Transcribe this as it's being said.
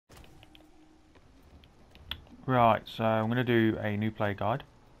Right, so I'm going to do a new player guide.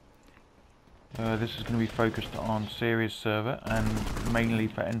 This is going to be focused on Ceres server and mainly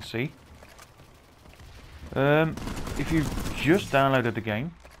for NC. If you've just downloaded the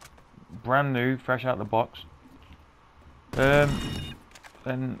game, brand new, fresh out the box,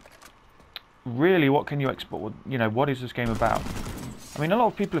 then really what can you expect? You know, what is this game about? I mean, a lot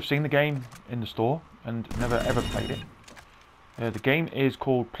of people have seen the game in the store and never ever played it. The game is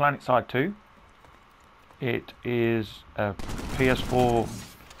called Planetside 2. It is a PS4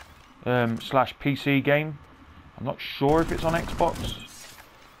 slash PC game. I'm not sure if it's on Xbox.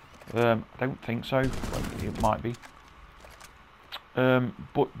 I don't think so, but it might be.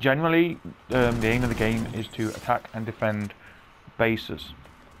 But generally, the aim of the game is to attack and defend bases.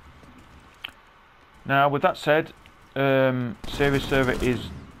 Now, with that said, Ceres server is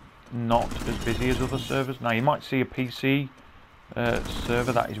not as busy as other servers. Now, you might see a PC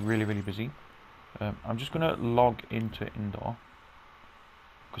server that is really, really busy. I'm just going to log into indoor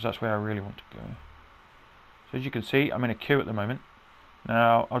because that's where I really want to go. So as you can see, I'm in a queue at the moment.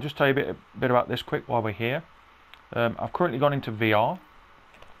 Now, I'll just tell you a bit about this quick while we're here. I've currently gone into VR.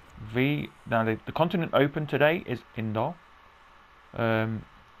 Now, the continent open today is indoor.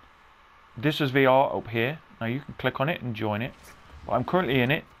 This is VR up here. Now, you can click on it and join it. But I'm currently in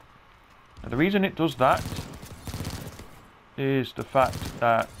it. Now, the reason it does that is the fact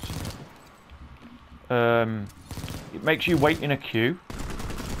that it makes you wait in a queue.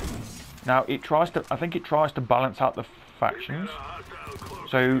 Now I think it tries to balance out the factions.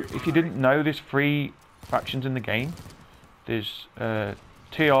 So if you didn't know, there's 3 factions in the game. There's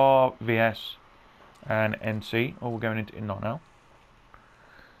TR, VS, and NC. Oh, we're going into indoor now.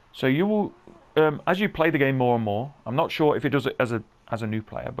 So you will, as you play the game more and more, I'm not sure if it does it as a new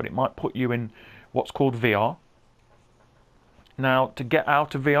player, but it might put you in what's called VR. Now, to get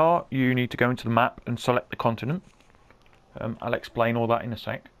out of VR, you need to go into the map and select the continent. I'll explain all that in a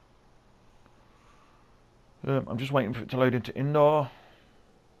sec. I'm just waiting for it to load into indoor.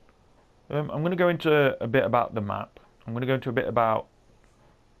 I'm going to go into a bit about the map. I'm going to go into a bit about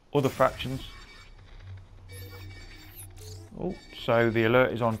other factions. Oh, so the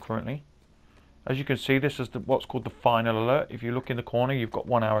alert is on currently. As you can see, this is what's called the final alert. If you look in the corner, you've got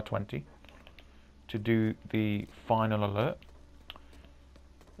 1 hour 20 to do the final alert.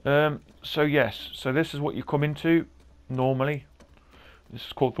 So yes, so this is what you come into normally. This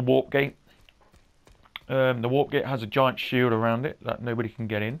is called the warp gate. The warp gate has a giant shield around it that nobody can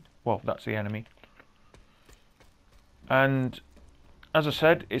get in. Well, that's the enemy. And as I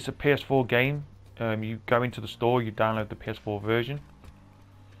said, it's a PS4 game. You go into the store, you download the PS4 version.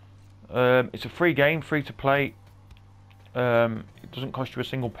 It's a free game, free to play. It doesn't cost you a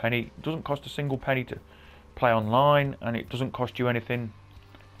single penny. It doesn't cost a single penny to play online, and it doesn't cost you anything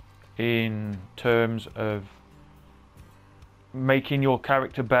in terms of making your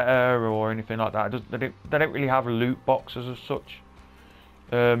character better or anything like that. They don't really have loot boxes as such.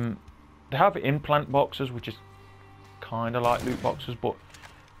 They have implant boxes, which is kind of like loot boxes, but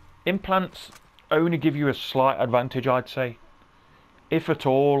implants only give you a slight advantage, I'd say, if at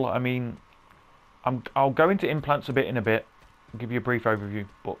all. I mean, I'll go into implants a bit in a bit, I'll give you a brief overview.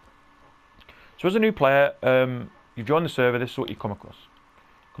 But so as a new player, you join the server. This is what you come across.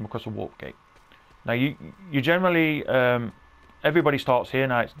 Come across a warp gate. Now you generally everybody starts here.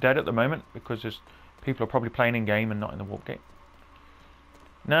 Now it's dead at the moment because people are probably playing in game and not in the warp gate.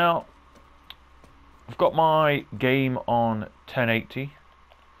 Now I've got my game on 1080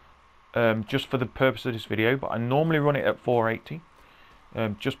 just for the purpose of this video, but I normally run it at 480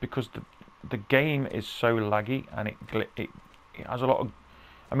 just because the game is so laggy and it has a lot of.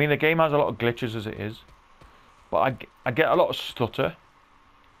 I mean, the game has a lot of glitches as it is, but I get a lot of stutter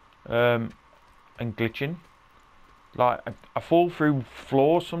and glitching. Like I fall through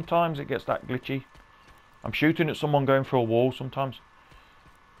floors sometimes. It gets that glitchy. I'm shooting at someone going through a wall sometimes.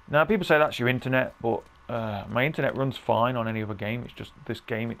 Now people say that's your internet, but my internet runs fine on any other game. It's just this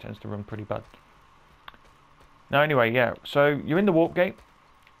game, it tends to run pretty bad. Now anyway, yeah, so you're in the warp gate.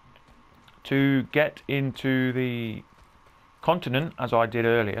 To get into the continent, as I did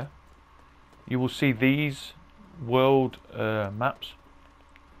earlier, you will see these world maps.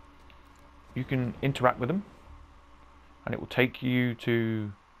 You can interact with them, and it will take you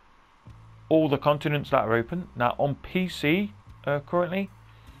to all the continents that are open. Now on PC currently,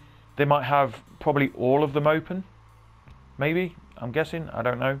 they might have probably all of them open. Maybe, I'm guessing, I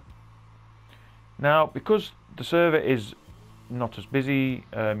don't know. Now, because the server is not as busy,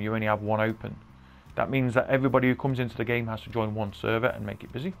 you only have 1 open. That means that everybody who comes into the game has to join 1 server and make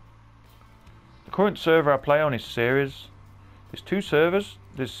it busy. The current server I play on is Ceres. There's 2 servers.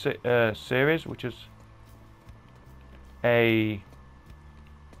 There's Ceres, which is so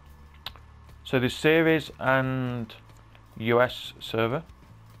there's Ceres and US server.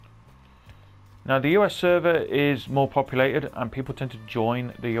 Now the US server is more populated and people tend to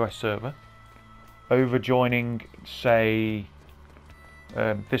join the US server over joining, say,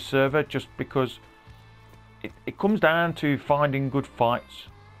 this server, just because it comes down to finding good fights.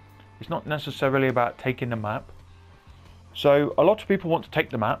 It's not necessarily about taking the map. So a lot of people want to take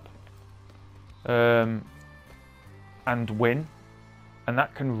the map and win, and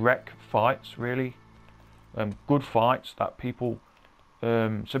that can wreck fights, really. Good fights that people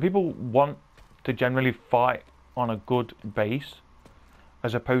so people want to generally fight on a good base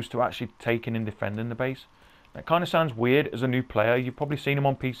as opposed to actually taking and defending the base. That kind of sounds weird as a new player. You've probably seen them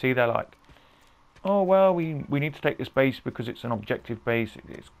on PC. They're like, oh well, we need to take this base because it's an objective base,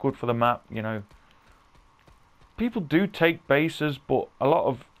 it's good for the map, you know. People do take bases, but a lot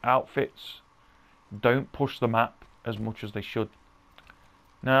of outfits don't push the map as much as they should.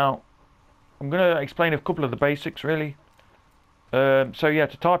 Now I'm going to explain a couple of the basics, really. So yeah,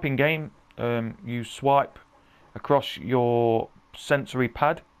 to type in game, you swipe across your sensory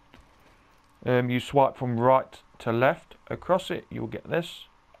pad. You swipe from right to left across it, you'll get this.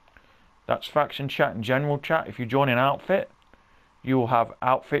 That's faction chat and general chat. If you join an outfit, you will have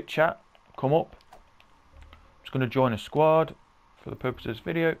outfit chat come up. I'm just going to join a squad for the purpose of this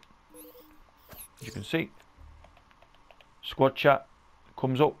video. As you can see, squad chat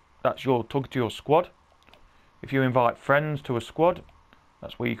comes up. That's your tug to your squad. If you invite friends to a squad,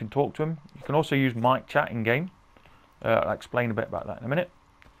 that's where you can talk to them. You can also use mic chat in game. I'll explain a bit about that in a minute.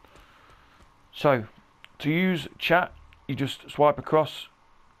 So, to use chat, you just swipe across,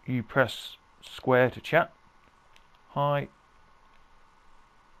 you press square to chat. Hi.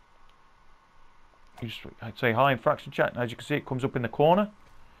 I'd say hi in faction chat, and as you can see, it comes up in the corner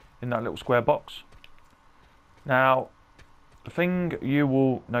in that little square box. Now, the thing you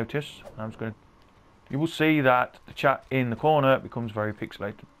will notice, you will see that the chat in the corner becomes very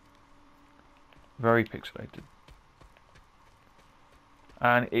pixelated. Very pixelated.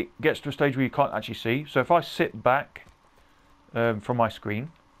 And it gets to a stage where you can't actually see. So if I sit back from my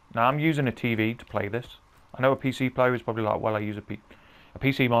screen, now I'm using a TV to play this. I know a PC player is probably like, well, I use a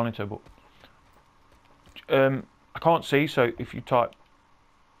PC monitor, but I can't see. So if you type,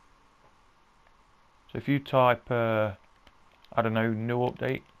 I don't know, new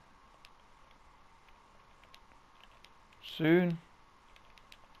update soon.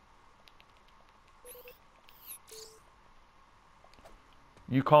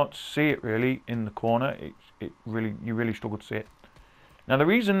 You can't see it really in the corner. You really struggle to see it. Now the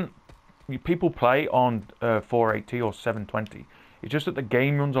reason people play on 480 or 720 is just that the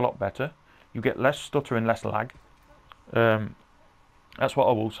game runs a lot better. You get less stutter and less lag. That's what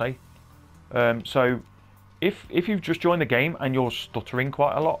I will say. So if you've just joined the game and you're stuttering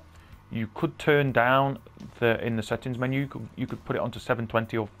quite a lot, you could turn down in the settings menu. You could put it onto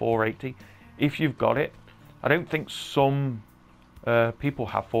 720 or 480 if you've got it. I don't think some people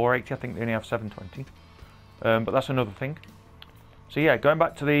have 480. I think they only have 720. But that's another thing. So yeah, going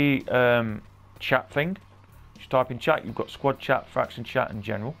back to the chat thing. You type in chat. You've got squad chat, faction chat, and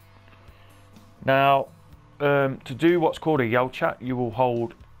general. Now, to do what's called a yell chat, you will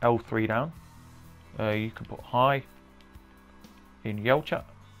hold L3 down. You can put hi in yell chat.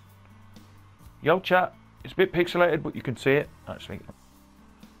 Yell chat, it's a bit pixelated, but you can see it actually.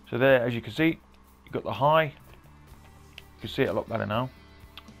 So there, as you can see, you've got the hi. You can see it a lot better now.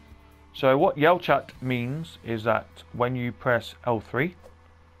 So what yell chat means is that when you press L3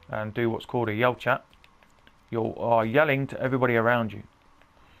 and do what's called a yell chat, you are yelling to everybody around you.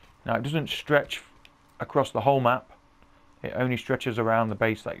 Now it doesn't stretch across the whole map. It only stretches around the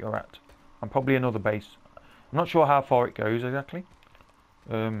base that you're at. And probably another base. I'm not sure how far it goes exactly.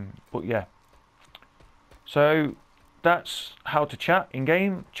 But yeah. So that's how to chat in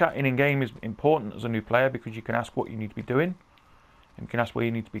game. Chatting in game is important as a new player because you can ask what you need to be doing, and you can ask where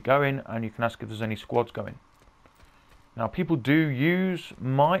you need to be going, and you can ask if there's any squads going. Now people do use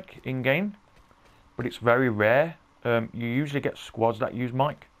mic in game, but it's very rare. You usually get squads that use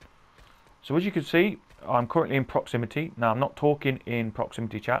mic. So as you can see, I'm currently in proximity. Now I'm not talking in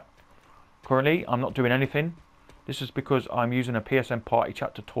proximity chat. Currently I'm not doing anything. This is because I'm using a PSN party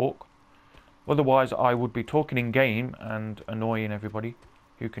chat to talk. Otherwise I would be talking in game and annoying everybody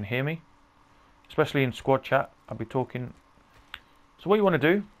who can hear me. Especially in squad chat, I'll be talking. So what you want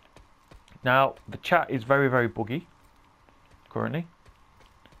to do, now the chat is very, very buggy currently.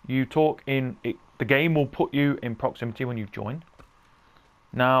 You talk in, the game will put you in proximity when you join.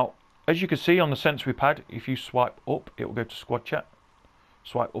 Now, as you can see on the sensory pad, if you swipe up, it will go to squad chat.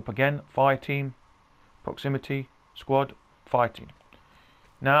 Swipe up again, fire team, proximity, squad, fighting.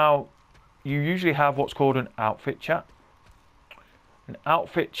 Now, you usually have what's called an outfit chat. An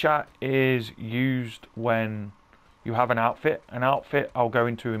outfit chat is used when you have an outfit. An outfit I'll go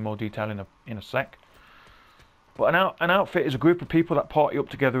into in more detail in a sec. But an outfit is a group of people that party up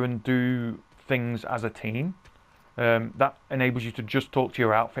together and do things as a team. That enables you to just talk to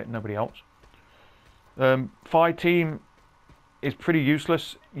your outfit and nobody else. Fire team is pretty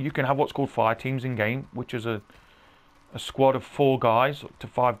useless. You can have what's called fire teams in game, which is a squad of 4 guys up to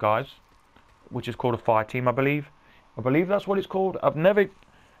 5 guys, which is called a fire team, I believe. I believe that's what it's called. I've never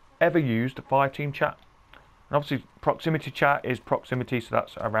ever used a fire team chat. And obviously proximity chat is proximity, so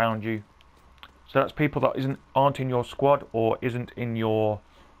that's around you. So that's people that aren't in your squad or isn't in your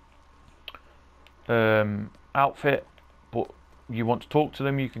outfit, but you want to talk to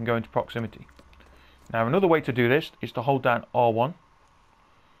them, you can go into proximity. Now another way to do this is to hold down R1.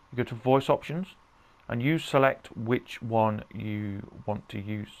 You go to voice options and you select which one you want to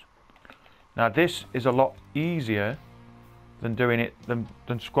use. Now this is a lot easier than doing it than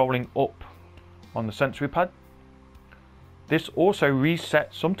scrolling up on the sensory pad. This also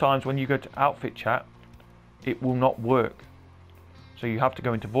resets. Sometimes when you go to outfit chat, it will not work. So you have to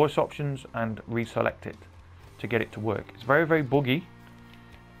go into voice options and reselect it to get it to work. It's very, very buggy.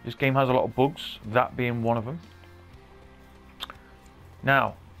 This game has a lot of bugs, that being one of them.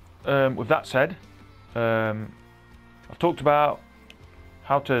 Now, with that said, I've talked about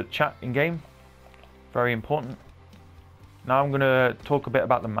how to chat in game. Very important. Now I'm going to talk a bit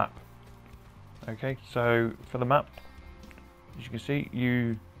about the map. Okay, so for the map, as you can see,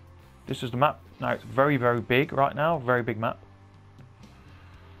 this is the map. Now it's very, very big right now, very big map.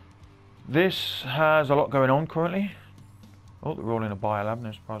 This has a lot going on currently. Oh, they're all in a biolab,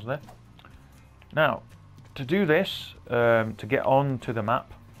 no surprise there. Now, to do this, to get onto the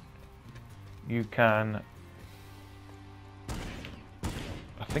map, you can...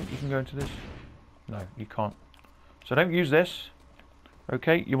 I think you can go into this. No, you can't. So don't use this.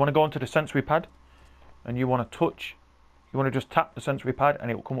 Okay, you want to go onto the sensory pad, and you want to touch. You want to just tap the sensory pad,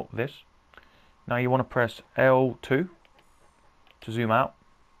 and it will come up with this. Now you want to press L2 to zoom out.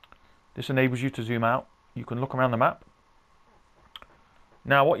 This enables you to zoom out. You can look around the map.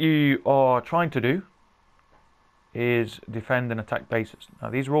 Now what you are trying to do is defend and attack bases. Now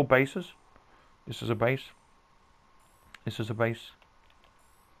these are all bases. This is a base. This is a base.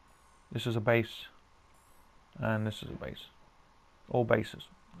 This is a base. And this is a base. All bases.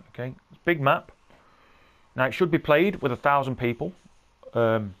 Okay, it's a big map. Now it should be played with 1,000 people,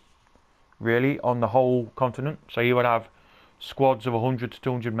 really, on the whole continent. So you would have squads of 100 to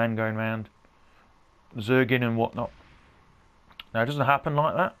 200 men going around, zerging and whatnot. Now it doesn't happen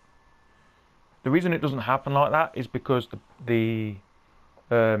like that. The reason it doesn't happen like that is because the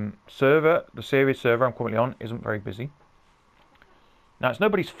server, the series server I'm currently on, isn't very busy. Now it's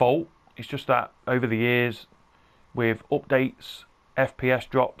nobody's fault. It's just that over the years, with updates, FPS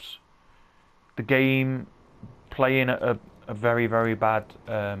drops, the game playing at a very, very bad,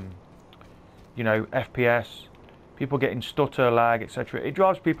 you know, FPS, people getting stutter, lag, etc. It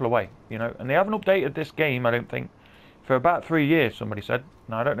drives people away, you know. And they haven't updated this game, I don't think, for about 3 years. Somebody said.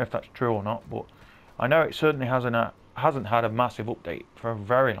 Now I don't know if that's true or not, but I know it certainly hasn't had a massive update for a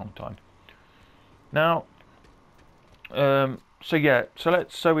very long time. Now, so yeah,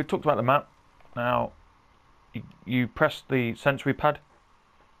 so we talked about the map. Now, you press the sensory pad,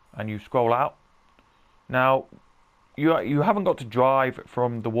 and you scroll out. Now, you haven't got to drive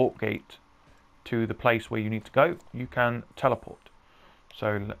from the warp gate to the place where you need to go. You can teleport.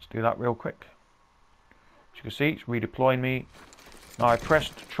 So let's do that real quick. As you can see, it's redeploying me. Now I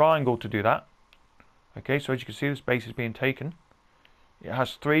pressed triangle to do that. Okay, so as you can see, this base is being taken. It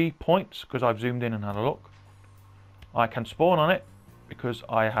has 3 points because I've zoomed in and had a look. I can spawn on it because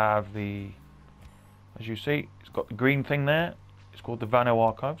I have the, as you see, it's got the green thing there. It's called the Vano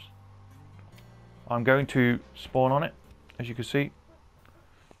Archives. I'm going to spawn on it. As you can see,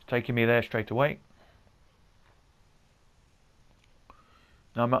 it's taking me there straight away.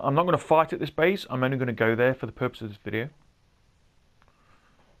 Now I'm not going to fight at this base. I'm only going to go there for the purpose of this video.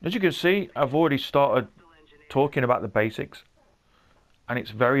 As you can see, I've already started talking about the basics, and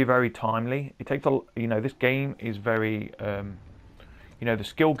it's very, very timely. It takes a, you know, this game is very, you know, the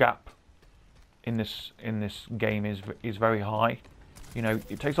skill gap in this game is very high. You know,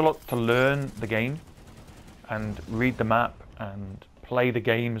 it takes a lot to learn the game and read the map and play the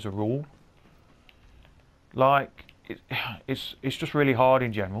game as a rule. Like, it's just really hard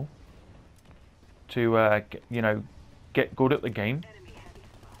in general to you know, get good at the game.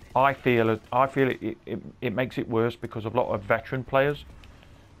 I feel it makes it worse because of a lot of veteran players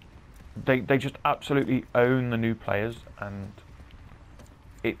they just absolutely own the new players, and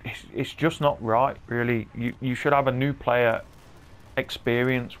it's just not right, really. You should have a new player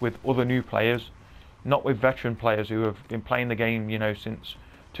experience with other new players, not with veteran players who have been playing the game, you know, since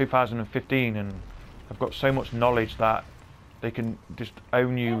 2015 and have got so much knowledge that they can just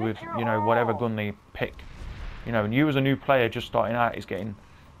own you with, you know, whatever gun they pick. You know, and you as a new player just starting out is getting,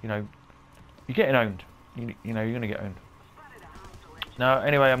 you know, you're getting owned. You know, you're going to get owned. Now,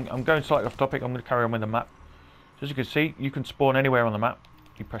 anyway, I'm going slightly off topic. I'm going to carry on with the map. So as you can see, you can spawn anywhere on the map.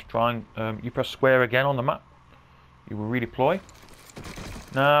 You press triangle, you press square again on the map. You will redeploy.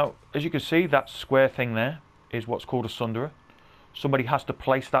 Now, as you can see, that square thing there is what's called a sunderer. Somebody has to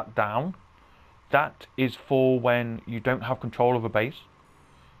place that down. That is for when you don't have control of a base.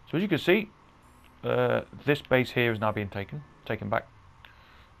 So as you can see, this base here is now being taken back.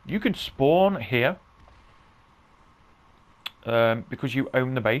 You can spawn here because you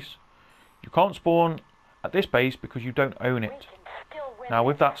own the base. You can't spawn at this base because you don't own it. Now,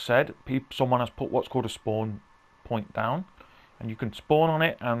 with that said, someone has put what's called a spawn point down, and you can spawn on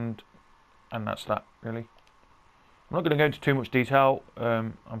it, and that's that, really. I'm not going to go into too much detail.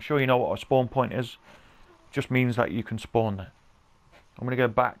 I'm sure you know what a spawn point is. It just means that you can spawn there. I'm going to go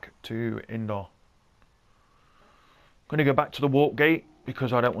back to indoor. I'm going to go back to the warp gate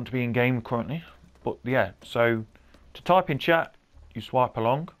because I don't want to be in game currently. But yeah, so to type in chat, you swipe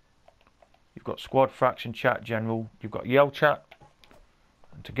along. You've got squad, faction, chat, general. You've got yell chat.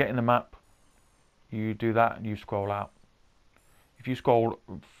 And to get in the map, you do that and you scroll out. If you scroll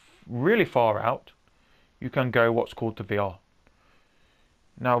really far out, you can go what's called the VR.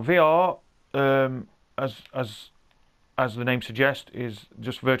 Now VR, as the name suggests, is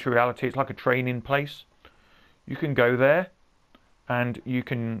just virtual reality. It's like a training place. You can go there and you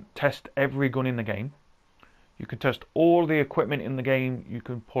can test every gun in the game. You can test all the equipment in the game. You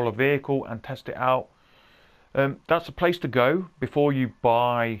can pull a vehicle and test it out. That's a place to go before you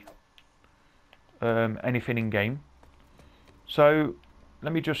buy anything in game. So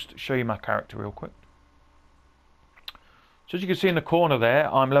let me just show you my character real quick. So as you can see in the corner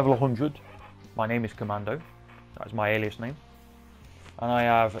there, I'm level 100. My name is Commando. That's my alias name. And I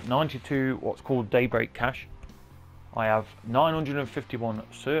have 92 what's called Daybreak Cash. I have 951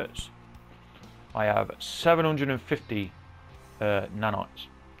 certs. I have 750 nanites.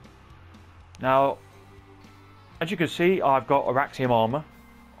 Now, as you can see, I've got Araxium armor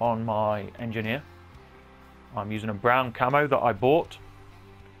on my engineer. I'm using a brown camo that I bought.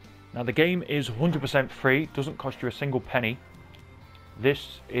 Now the game is 100% free, doesn't cost you a single penny.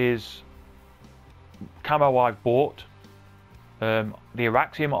 This is camo I've bought. The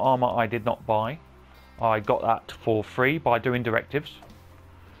Araxium armor I did not buy. I got that for free by doing directives.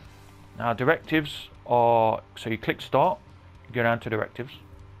 Now directives are, so you click start, you go down to directives.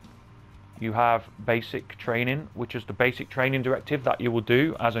 You have basic training, which is the basic training directive that you will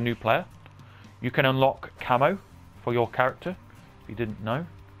do as a new player. You can unlock camo for your character, if you didn't know.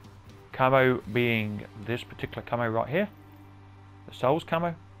 Camo being this particular camo right here, the Souls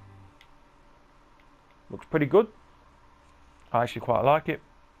camo. Looks pretty good. I actually quite like it.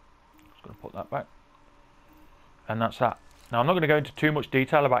 Just going to put that back. And that's that. Now I'm not going to go into too much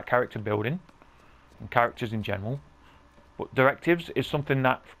detail about character building and characters in general. But directives is something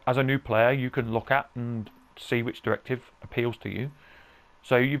that, as a new player, you can look at and see which directive appeals to you.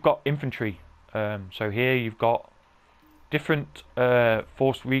 So you've got infantry. So here you've got different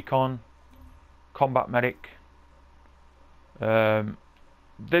force recon, combat medic. The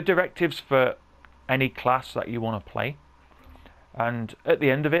directives for any class that you want to play. And at the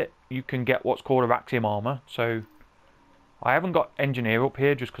end of it, you can get what's called Araxium armor. So I haven't got engineer up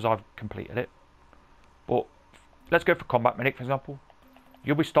here just because I've completed it. But let's go for combat medic, for example.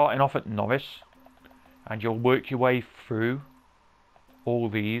 You'll be starting off at novice, and you'll work your way through all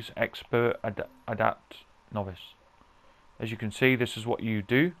these expert, adapt, novice. As you can see, this is what you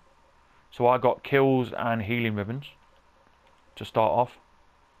do. So I got kills and healing ribbons to start off.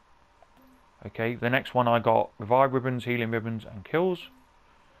 Okay, the next one I got revive ribbons, healing ribbons and kills.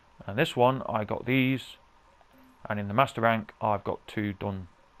 And this one I got these, and in the master rank I've got 2 done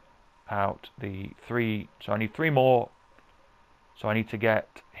out the 3. So I need 3 more. So I need to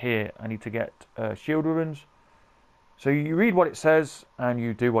get here, I need to get shield ribbons. So you read what it says and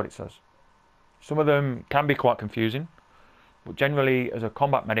you do what it says. Some of them can be quite confusing, but generally as a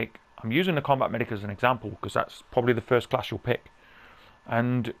combat medic, I'm using the combat medic as an example because that's probably the first class you'll pick.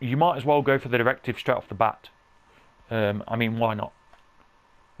 And you might as well go for the directive straight off the bat. I mean, why not?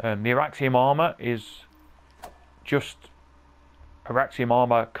 The Araxium armor is just Araxium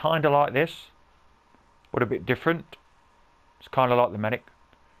armor, kind of like this, but a bit different. It's kind of like the medic.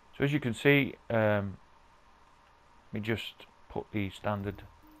 So So as you can see, let me just put the standard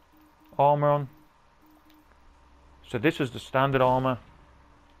armor on. So this is the standard armor.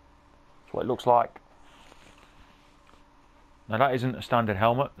 That's what it looks like. Now that isn't a standard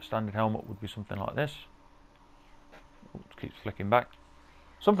helmet. The standard helmet would be something like this. Oops, keeps flicking back.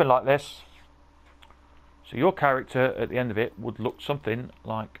 Something like this. So your character at the end of it would look something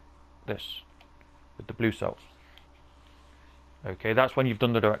like this with the blue cells. Okay, that's when you've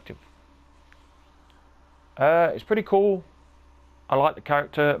done the directive. It's pretty cool. I like the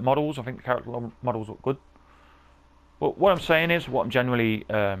character models. I think the character models look good. But what I'm saying is, what I'm generally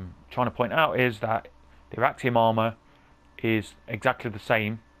trying to point out is that the Actium armor is exactly the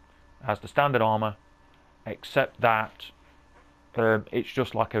same as the standard armor, except that it's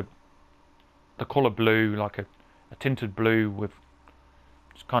just like the color blue, like a tinted blue with.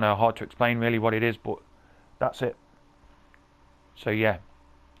 It's kind of hard to explain really what it is, but that's it. So yeah.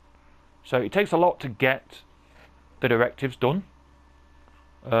 So it takes a lot to get the directives done.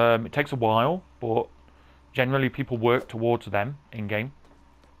 It takes a while, but generally people work towards them in game.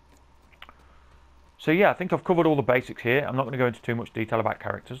 So yeah, I think I've covered all the basics here. I'm not going to go into too much detail about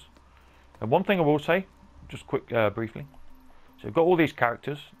characters. And one thing I will say, just briefly. So we've got all these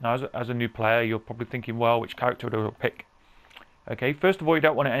characters. Now as a new player, you're probably thinking, well, which character do I pick? Okay, first of all, you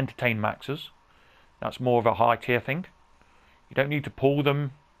don't want to entertain maxes. That's more of a high tier thing. You don't need to pull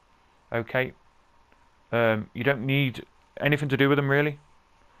them. Okay. You don't need anything to do with them really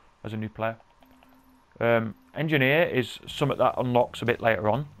as a new player. Engineer is something that unlocks a bit later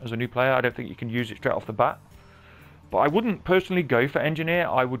on as a new player. I don't think you can use it straight off the bat. But I wouldn't personally go for engineer.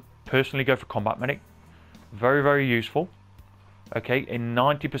 I would personally go for combat medic. Very, very useful. Okay, in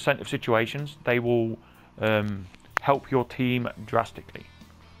 90% of situations, they will help your team drastically.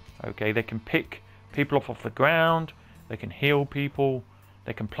 Okay, they can pick people up off the ground. They can heal people.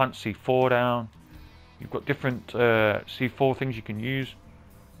 They can plant C4 down. You've got different C4 things you can use.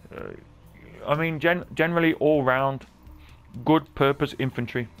 I mean, generally all round, good purpose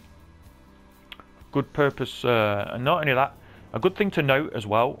infantry. Good purpose, and not only that, a good thing to note as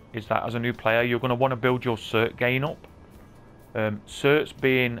well is that as a new player, you're going to want to build your cert gain up. Certs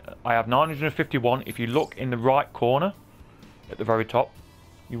being, I have 951. If you look in the right corner at the very top,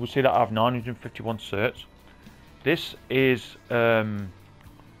 you will see that I have 951 certs. This is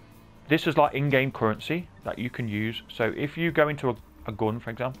like in-game currency that you can use. So if you go into a gun,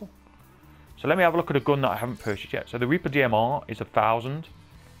 for example. So let me have a look at a gun that I haven't purchased yet. So the Reaper DMR is 1,000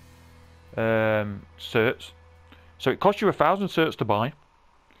 certs. So it costs you 1,000 certs to buy.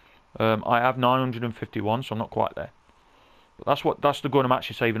 I have 951, so I'm not quite there. But that's the gun I'm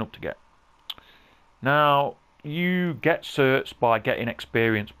actually saving up to get. Now you get certs by getting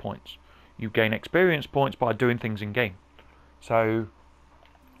experience points. You gain experience points by doing things in game. So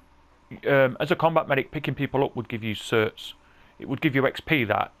as a combat medic, picking people up would give you certs. It would give you XP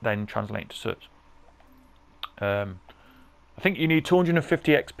that then translate into certs. I think you need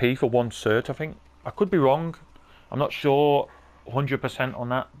 250 XP for one cert, I think. I could be wrong. I'm not sure 100% on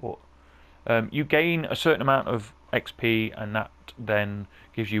that, but you gain a certain amount of XP and that then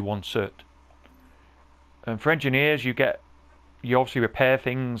gives you one cert. For engineers, you obviously repair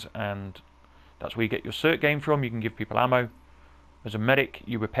things, and that's where you get your cert gain from. You can give people ammo. As a medic,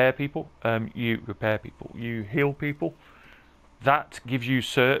 you repair people. You heal people. That gives you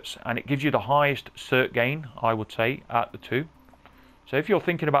certs, and it gives you the highest cert gain, I would say, at the two. So if you're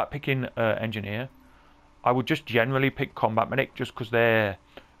thinking about picking engineer, I would just generally pick combat medic, just because they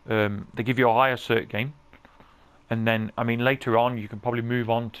give you a higher cert gain. And then, I mean, later on, you can probably move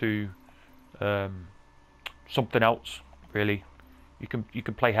on to something else. Really, you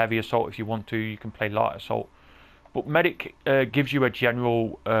can play heavy assault if you want to. You can play light assault, but medic gives you a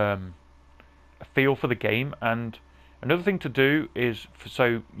general feel for the game. And another thing to do is,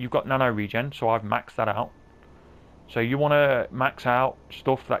 so you've got nano regen, so I've maxed that out. So you want to max out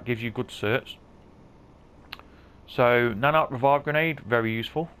stuff that gives you good certs. So nano revive grenade, very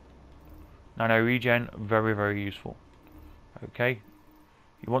useful. Nano regen, very, very useful. Okay,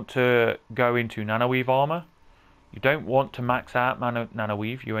 you want to go into nano weave armor. You don't want to max out nano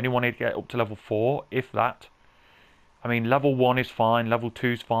weave. You only want to get up to level 4, if that. I mean, level 1 is fine, level 2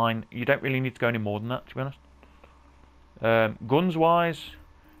 is fine. You don't really need to go any more than that, to be honest. Guns wise,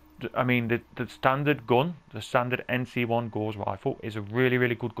 I mean, the standard gun, the standard NC1 Gauss rifle is a really,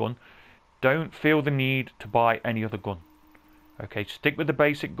 really good gun. Don't feel the need to buy any other gun. Okay, stick with the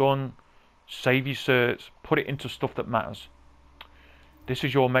basic gun, save your certs, put it into stuff that matters. This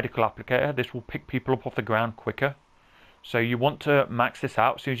is your medical applicator. This will pick people up off the ground quicker. So you want to max this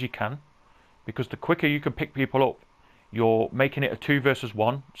out as soon as you can, because the quicker you can pick people up you're making it a 2 versus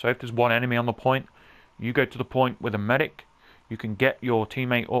 1. So if there's one enemy on the point, you go to the point with a medic, you can get your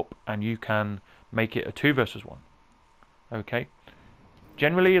teammate up and you can make it a 2 versus 1. Okay.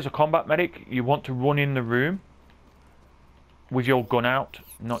 Generally, as a combat medic, you want to run in the room with your gun out,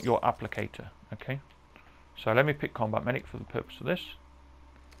 not your applicator. Okay. So let me pick combat medic for the purpose of this.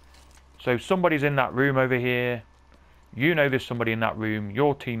 So somebody's in that room over here. You know there's somebody in that room.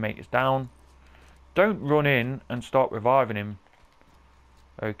 Your teammate is down. Don't run in and start reviving him.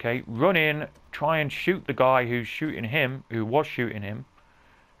 Okay, run in, try and shoot the guy who's shooting him, who was shooting him.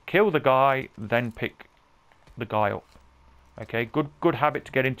 Kill the guy, then pick the guy up. Okay, good habit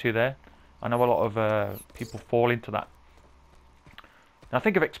to get into there. I know a lot of people fall into that. Now, I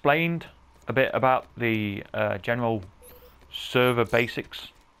think I've explained a bit about the general server basics.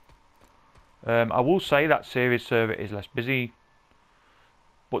 I will say that Ceres server is less busy,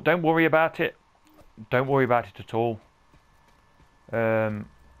 but don't worry about it. Don't worry about it at all. Don't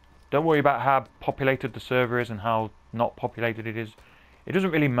worry about how populated the server is and how not populated it is. It doesn't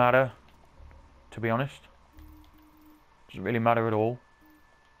really matter, to be honest. It doesn't really matter at all.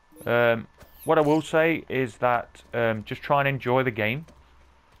 What I will say is that just try and enjoy the game.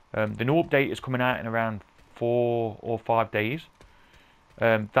 The new update is coming out in around 4 or 5 days.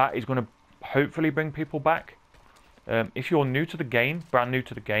 That is going to hopefully bring people back. If you're new to the game, brand new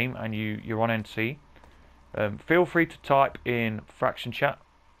to the game, and you're on NC, feel free to type in Fraction Chat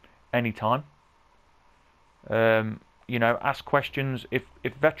anytime. You know, ask questions. If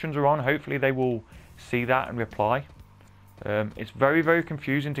veterans are on, hopefully they will see that and reply. It's very, very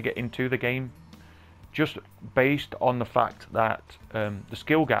confusing to get into the game, just based on the fact that the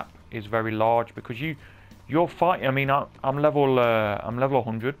skill gap is very large, because you're fighting. I mean, I'm level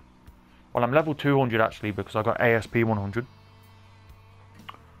 100. Well, I'm level 200 actually, because I got ASP 100.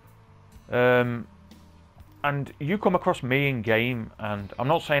 And you come across me in game, and I'm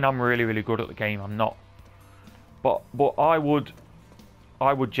not saying I'm really, really good at the game. I'm not. But I would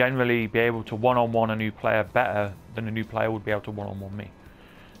generally be able to one-on-one a new player better than a new player would be able to one-on-one me.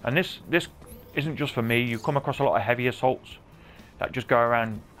 And this isn't just for me. You come across a lot of heavy assaults that just go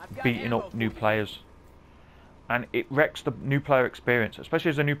around beating up new players, and it wrecks the new player experience. Especially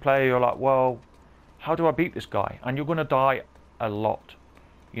as a new player, you're like, well, how do I beat this guy? And you're going to die a lot.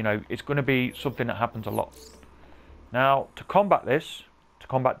 You know, it's going to be something that happens a lot. Now, to combat this, to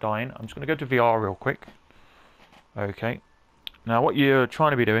combat dying, I'm just going to go to VR real quick. Okay. Now, what you're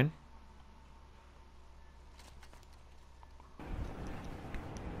trying to be doing.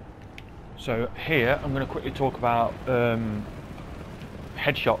 So here, I'm going to quickly talk about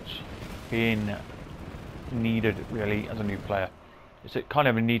headshots being needed, really, as a new player. It's a kind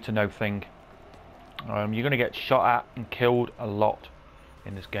of a need-to-know thing. You're going to get shot at and killed a lot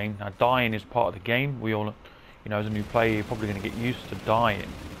in this game. Now, dying is part of the game. We all, you know, as a new player, you're probably going to get used to dying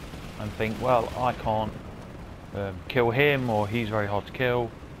and think, well, I can't kill him, or he's very hard to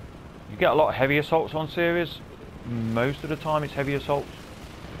kill. You get a lot of heavy assaults on Ceres. Most of the time it's heavy assaults.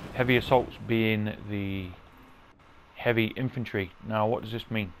 Heavy assaults being the heavy infantry. Now, what does this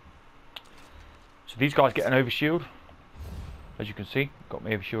mean? So these guys get an overshield. As you can see, got my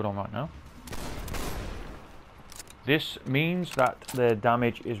overshield on right now. This means that their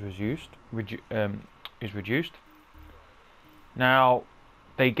damage is reduced. Now,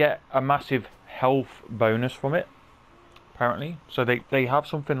 they get a massive health bonus from it, apparently. So they have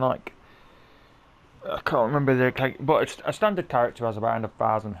something like, I can't remember their, but a standard character has around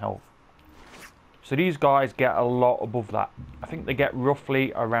 1,000 health. So these guys get a lot above that. I think they get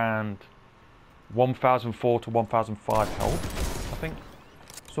roughly around 1,004 to 1,005 health, I think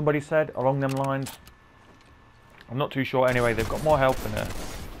somebody said, along them lines. I'm not too sure. Anyway, they've got more health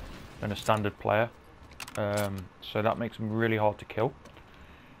than a standard player, so that makes them really hard to kill.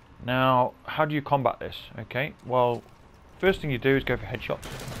 Now, how do you combat this? Okay, well, first thing you do is go for headshots.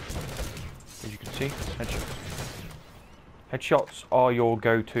 As you can see, headshots. Headshots are your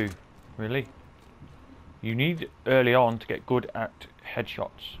go-to, really. You need early on to get good at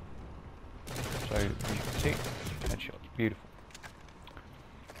headshots. So, as you can see, headshots, beautiful.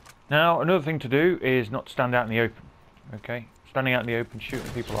 Now, another thing to do is not stand out in the open. Okay, standing out in the open, shooting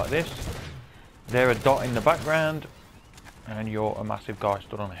people like this. They're a dot in the background, and you're a massive guy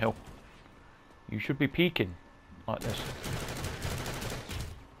stood on a hill. You should be peeking like this.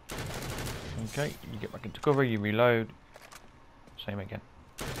 Okay, you get back into cover, you reload. Same again.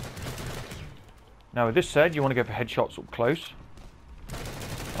 Now, with this said, you want to go for headshots up close,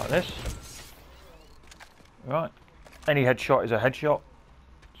 like this. Right, any headshot is a headshot.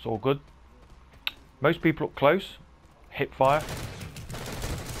 It's all good. Most people up close hip fire.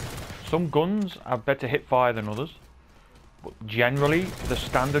 Some guns have better hip fire than others. but generally the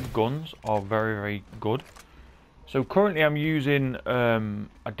standard guns are very, very good. So currently I'm using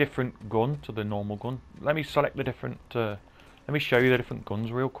a different gun to the normal gun. Let me select the different, let me show you the different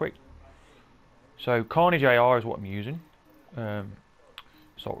guns real quick. So Carnage AR is what I'm using.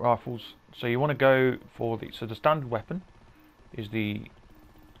 Assault rifles. So you want to go for the, so the standard weapon is the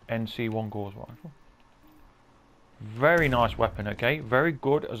NC1 Gauss rifle. Very nice weapon, okay? Very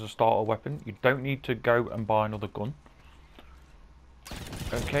good as a starter weapon. You don't need to go and buy another gun.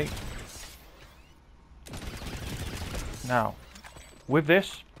 Okay. Now, with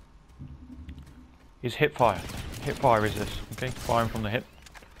this is hip fire. Hip fire is this, okay? Firing from the hip.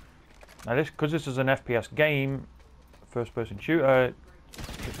 Now this, because this is an FPS game, first person shooter,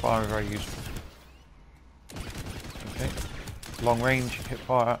 hip fire is very useful. Okay. Long range, hip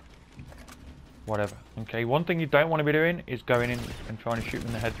fire, whatever. Okay, one thing you don't want to be doing is going in and trying to shoot them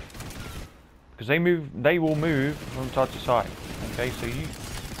in the head. Because they will move from side to side. Okay, so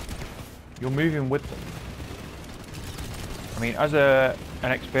you're moving with them. I mean, as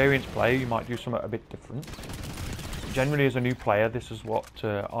an experienced player, you might do something a bit different. Generally, as a new player, this is what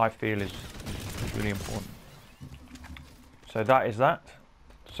I feel is really important. So that is that.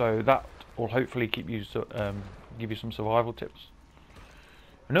 So that will hopefully keep you give you some survival tips.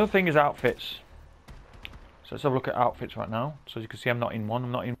 Another thing is outfits. So let's have a look at outfits right now. So as you can see, I'm not in one.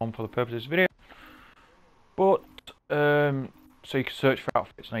 I'm not in one for the purpose of this video. But so you can search for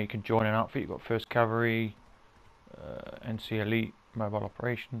outfits. Now you can join an outfit. You've got First Cavalry, NC Elite, Mobile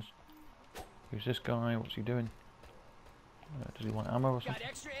Operations. Who's this guy? What's he doing? Does he want ammo or something? Got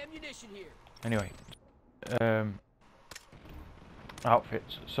extra ammunition here. Anyway,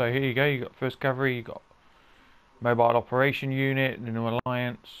 outfits. So here you go. You got First Cavalry. You got Mobile Operation Unit, the New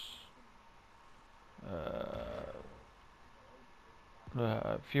Alliance.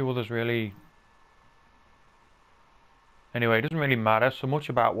 A few others really. Anyway, it doesn't really matter so much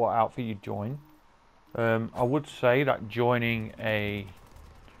about what outfit you join. I would say that joining a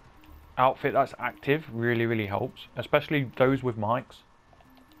outfit that's active really helps, especially those with mics.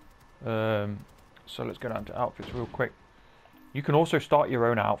 So let's go down to outfits real quick. You can also start your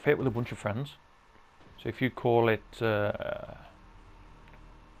own outfit with a bunch of friends. So if you call it, I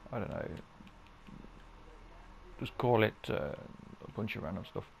don't know, just call it a bunch of random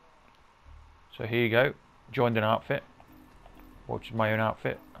stuff. So here you go, joined an outfit, which is my own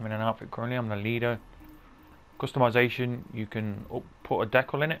outfit. I'm in an outfit currently, I'm the leader. Customization, you can put a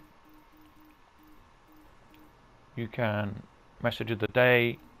decal in it. You can message of the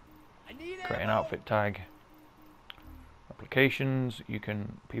day, create an outfit tag. Applications,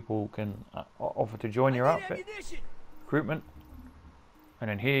 people can offer to join your outfit. Recruitment, and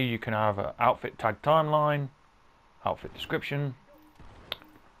then here you can have an outfit tag timeline, outfit description,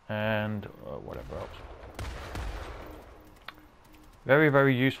 and whatever else.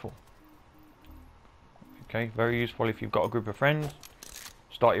 Very useful. Okay, very useful if you've got a group of friends.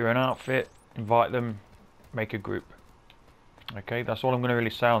 Start your own outfit, invite them, make a group. Okay, that's all I'm going to really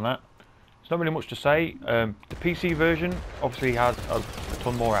say on that. There's not really much to say. The PC version obviously has a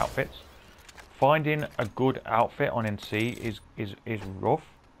ton more outfits. Finding a good outfit on NC is rough.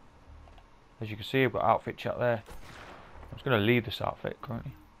 As you can see, I've got outfit chat there. I'm just going to leave this outfit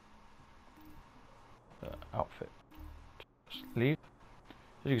currently. Outfit. Just leave.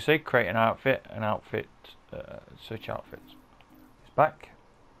 As you can see, create an outfit, search outfits. It's back.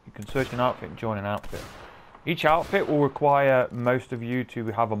 You can search an outfit and join an outfit. Each outfit will require most of you to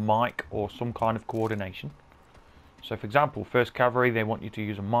have a mic or some kind of coordination. So for example, First Cavalry, they want you to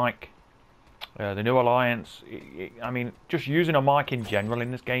use a mic. The New Alliance, I mean, just using a mic in general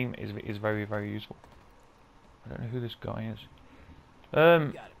in this game is very useful. I don't know who this guy is. Got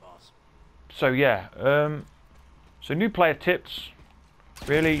it, boss. So yeah, so new player tips.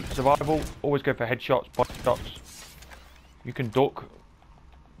 Really, survival, always go for headshots, body shots. You can duck.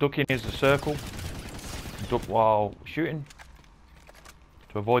 Ducking is a circle. Duck while shooting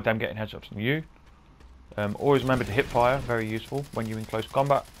to avoid them getting headshots from you. Always remember to hip fire, very useful when you're in close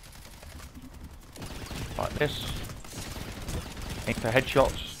combat. Like this. Aim for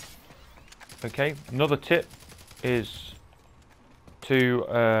headshots. Okay, another tip is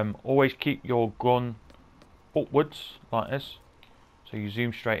to always keep your gun upwards like this. So you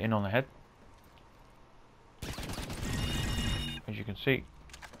zoom straight in on the head. As you can see,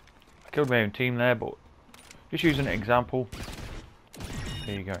 I killed my own team there, but just using an example.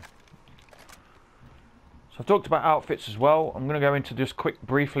 There you go. So I've talked about outfits as well. I'm going to go into just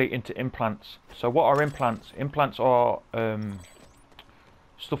briefly into implants. So what are implants? Implants are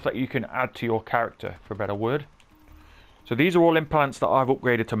stuff that you can add to your character, for a better word. So these are all implants that I've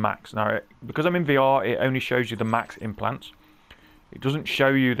upgraded to max. Now, because I'm in VR, it only shows you the max implants. It doesn't show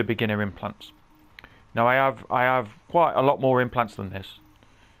you the beginner implants. Now, I have quite a lot more implants than this,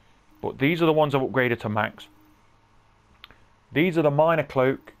 but these are the ones I've upgraded to max. These are the minor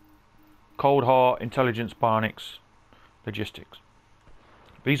cloak, cold heart, intelligence, bionics, logistics.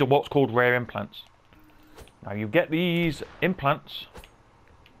 These are what's called rare implants. Now, you get these implants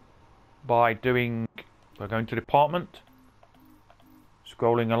by going to department,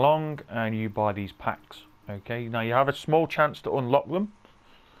 scrolling along, and you buy these packs. Okay, now you have a small chance to unlock them.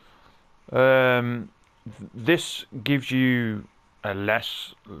 This gives you a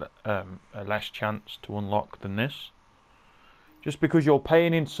less chance to unlock than this, just because you're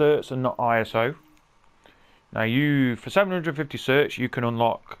paying in certs and not ISO. Now, for 750 certs, you can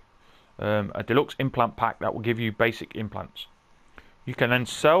unlock a deluxe implant pack that will give you basic implants. You can then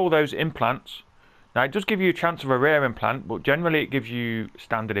sell those implants. Now, it does give you a chance of a rare implant, but generally it gives you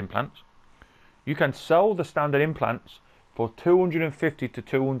standard implants. You can sell the standard implants for 250 to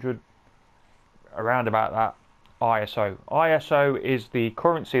 200, around about that, ISO. ISO is the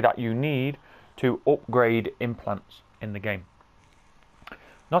currency that you need to upgrade implants in the game.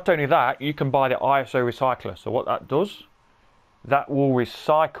 Not only that, you can buy the ISO recycler. So what that does, that will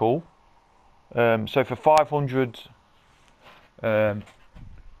recycle. So for 500,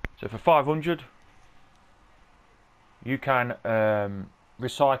 you can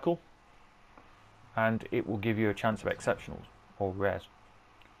recycle, and it will give you a chance of exceptionals or rares.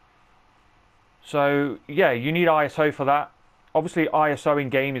 So yeah, you need ISO for that. Obviously, ISO in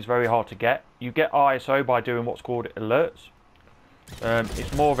game is very hard to get. You get ISO by doing what's called alerts.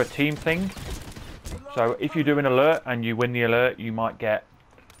 It's more of a team thing. So if you do an alert and you win the alert, you might get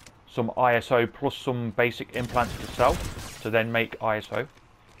some ISO plus some basic implants to sell to then make ISO.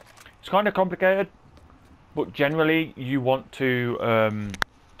 It's kind of complicated, but generally you want to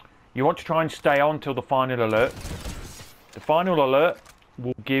try and stay on till the final alert. The final alert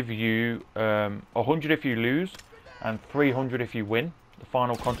will give you 100 if you lose and 300 if you win the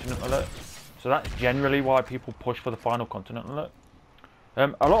final continent alert. So that's generally why people push for the final continent alert. A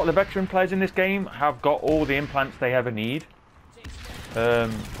lot of the veteran players in this game have got all the implants they ever need,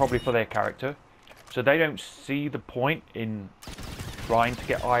 probably for their character. So they don't see the point in trying to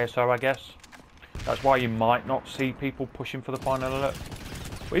get ISO, I guess. That's why you might not see people pushing for the final alert.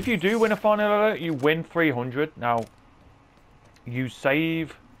 But if you do win a final alert, you win 300. Now, you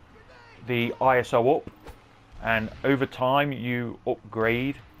save the ISO up, and over time you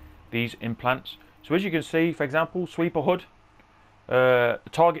upgrade these implants. So as you can see, for example, sweeper hood, the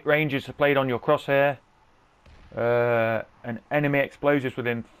target range is displayed on your crosshair, and enemy explosives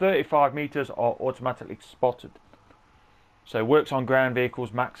within 35 meters are automatically spotted. So works on ground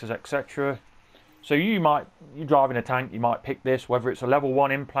vehicles, maxes, etc. So you're driving a tank, you might pick this, whether it's a level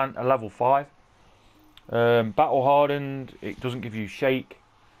 1 implant, a level 5. Battle hardened, it doesn't give you shake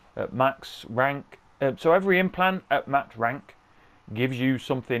at max rank. So every implant at max rank gives you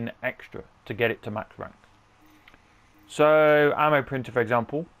something extra to get it to max rank. So ammo printer, for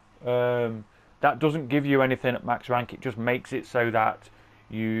example, that doesn't give you anything at max rank. It just makes it so that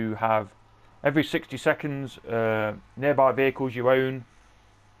you have every 60 seconds nearby vehicles you own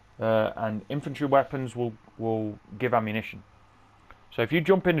and infantry weapons will give ammunition. So if you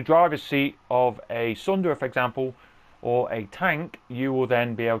jump in the driver's seat of a Sunderer, for example, or a tank, you will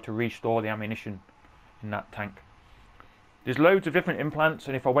then be able to restore the ammunition in that tank. There's loads of different implants,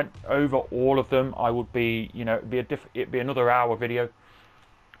 and if I went over all of them, I would be, it'd be another hour video.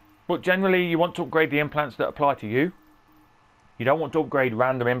 But generally, you want to upgrade the implants that apply to you. You don't want to upgrade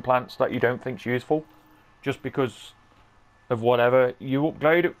random implants that you don't think's useful, just because of whatever. You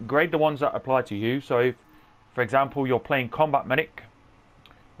upgrade the ones that apply to you. So if, for example, you're playing combat medic,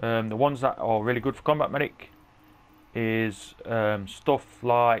 the ones that are really good for combat medic is stuff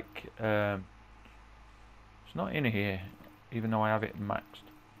like it's not in here, even though I have it maxed.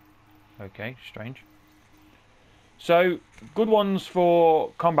 Okay, strange. So good ones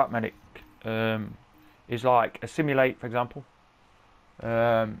for combat medic is like assimilate, for example.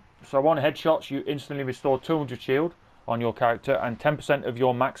 So on headshots, you instantly restore 200 shield on your character and 10% of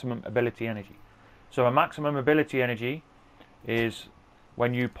your maximum ability energy. So a maximum ability energy is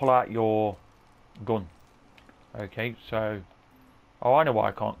when you pull out your gun. Okay, so I know why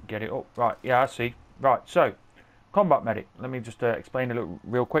I can't get it up. Right, yeah, I see. Right, so combat medic. Let me just explain a little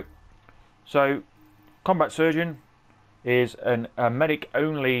real quick. So combat surgeon is a medic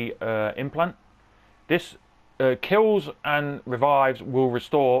only implant. This kills and revives will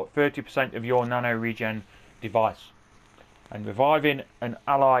restore 30% of your nano regen device, and reviving an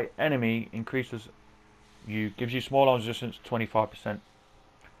ally enemy increases gives you small arms resistance 25%.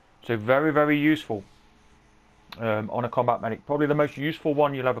 So very, very useful on a combat medic. Probably the most useful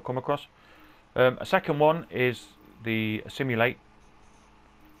one you'll ever come across. A second one is the simulate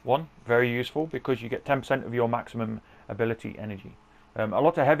one. Very useful because you get 10% of your maximum ability energy. A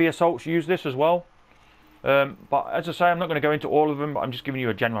lot of heavy assaults use this as well. But as I say, I'm not going to go into all of them, but I'm just giving you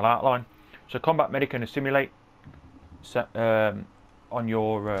a general outline. So combat medic and assimilate on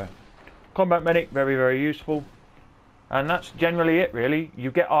your combat medic, very, very useful. And that's generally it, really.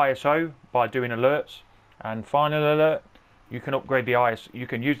 You get ISO by doing alerts, and final alert, you can upgrade the ISO. You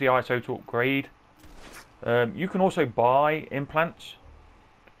can use the ISO to upgrade. You can also buy implants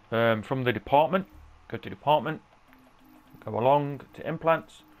from the department. Go to department, go along to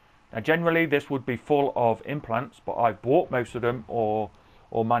implants. Now generally this would be full of implants, but I've bought most of them or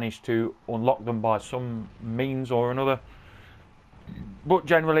managed to unlock them by some means or another. But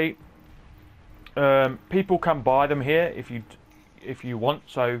generally people can buy them here if you want.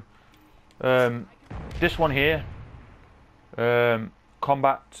 So this one here,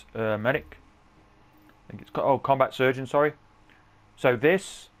 combat medic, I think it's combat surgeon, sorry. So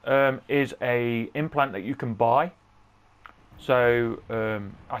this is a implant that you can buy. So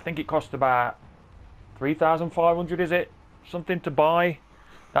I think it costs about 3,500, is it? Something to buy.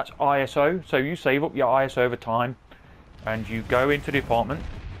 That's ISO. So you save up your ISO over time, and you go into the department.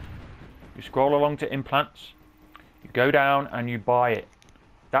 You scroll along to implants. You go down and you buy it.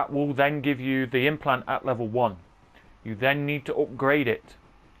 That will then give you the implant at level 1. You then need to upgrade it,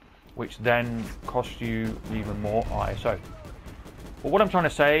 which then costs you even more ISO. But what I'm trying to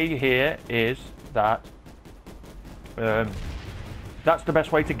say here is that that's the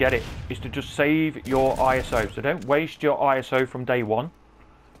best way to get it, is to just save your ISO. So don't waste your ISO from day one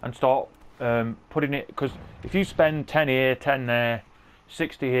and start putting it, because if you spend 10 here, 10 there,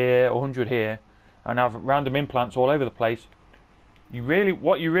 60 here, 100 here, and have random implants all over the place,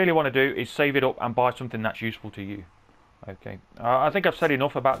 what you really want to do is save it up and buy something that's useful to you. Okay, I think I've said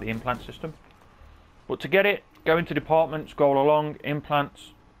enough about the implant system. But to get it, go into department, scroll along,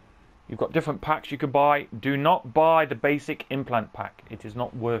 implants. You've got different packs you can buy. Do not buy the basic implant pack. It is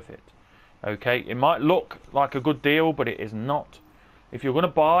not worth it. Okay, it might look like a good deal, but it is not. If you're going to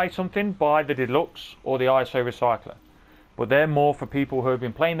buy something, buy the deluxe or the ISO recycler. But they're more for people who have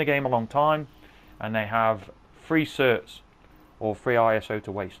been playing the game a long time and they have free certs or free ISO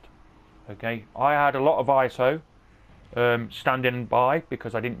to waste. Okay, I had a lot of ISO standing by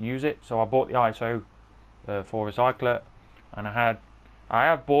because I didn't use it, so I bought the ISO for recycler, and I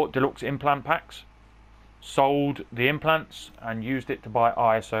have bought deluxe implant packs, sold the implants and used it to buy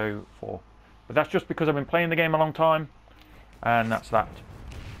ISO for. But that's just because I've been playing the game a long time, and that's that.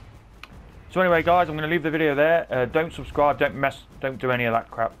 So anyway guys, I'm going to leave the video there. Don't subscribe, don't do any of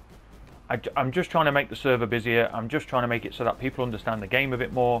that crap. I'm just trying to make the server busier. I'm just trying to make it so that people understand the game a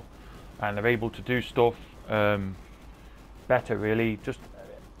bit more and they're able to do stuff better, really.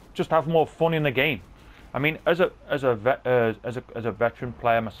 Just have more fun in the game. I mean, as a veteran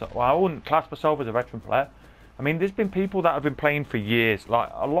player myself, well, I wouldn't class myself as a veteran player. I mean, there's been people that have been playing for years, like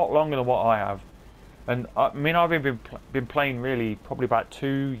a lot longer than what I have. And I mean, I've been playing really probably about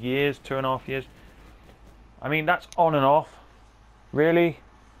 2 years, 2.5 years. I mean, that's on and off, really.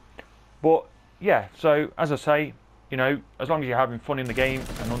 But yeah, so as I say, you know, as long as you're having fun in the game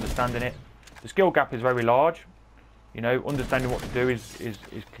and understanding it, the skill gap is very large. You know, understanding what to do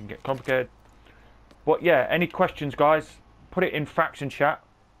can get complicated. But yeah, any questions, guys, put it in faction chat.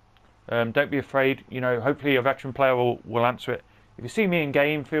 Don't be afraid. You know, hopefully a veteran player will answer it. If you see me in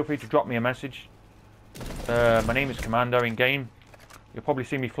game, feel free to drop me a message. My name is Commando in game. You'll probably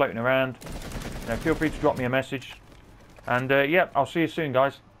see me floating around. You know, feel free to drop me a message. And yeah, I'll see you soon,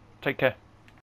 guys. Take care.